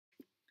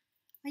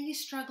Are you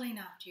struggling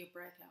after your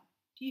breakup?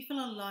 Do you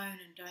feel alone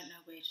and don't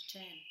know where to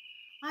turn?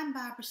 I'm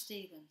Barbara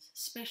Stevens,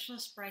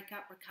 specialist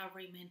breakup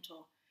recovery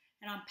mentor,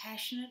 and I'm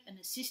passionate in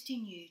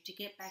assisting you to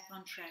get back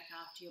on track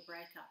after your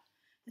breakup,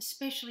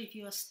 especially if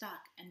you are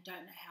stuck and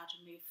don't know how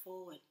to move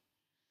forward.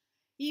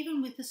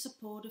 Even with the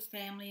support of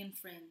family and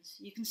friends,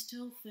 you can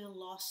still feel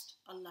lost,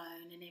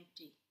 alone, and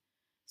empty.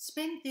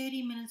 Spend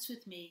 30 minutes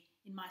with me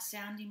in my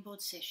sounding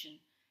board session,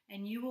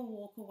 and you will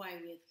walk away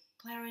with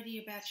clarity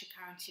about your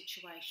current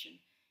situation,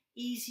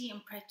 easy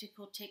and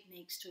practical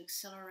techniques to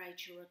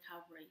accelerate your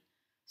recovery,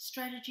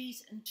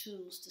 strategies and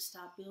tools to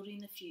start building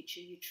the future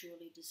you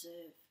truly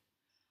deserve.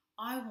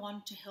 I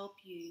want to help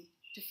you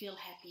to feel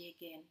happy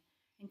again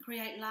and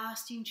create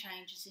lasting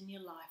changes in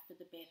your life for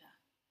the better.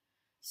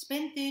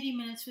 Spend 30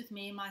 minutes with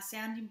me in my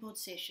sounding board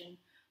session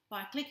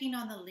by clicking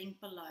on the link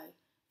below,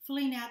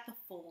 filling out the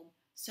form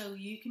so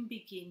you can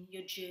begin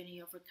your journey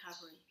of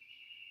recovery.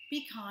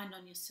 Be kind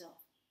on yourself.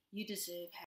 You deserve happiness.